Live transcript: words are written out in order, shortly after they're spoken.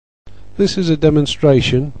This is a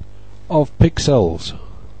demonstration of pixels,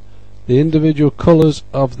 the individual colours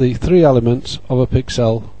of the three elements of a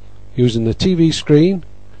pixel, using the TV screen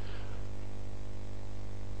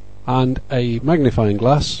and a magnifying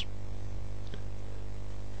glass.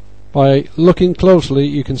 By looking closely,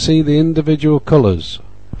 you can see the individual colours.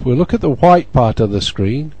 If we look at the white part of the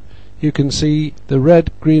screen, you can see the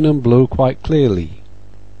red, green and blue quite clearly.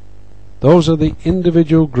 Those are the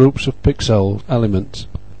individual groups of pixel elements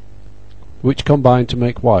which combine to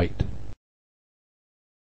make white.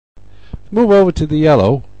 Move over to the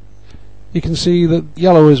yellow. You can see that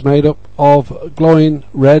yellow is made up of a glowing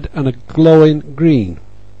red and a glowing green.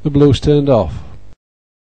 The blue's turned off.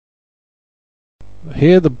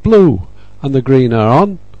 Here the blue and the green are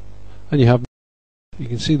on, and you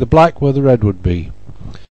can see the black where the red would be.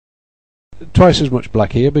 Twice as much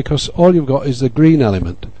black here because all you've got is the green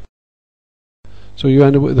element. So you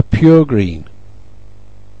end up with a pure green.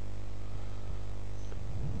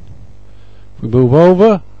 We move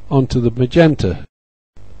over onto the magenta.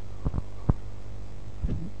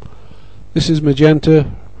 This is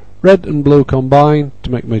magenta. Red and blue combine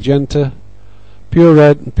to make magenta. Pure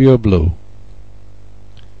red and pure blue.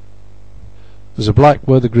 There's a black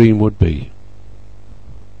where the green would be.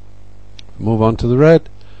 Move on to the red.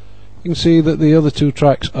 You can see that the other two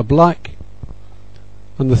tracks are black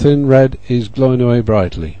and the thin red is glowing away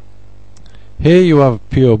brightly. Here you have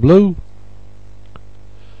pure blue,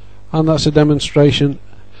 and that's a demonstration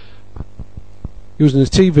using a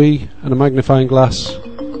TV and a magnifying glass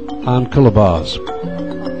and colour bars.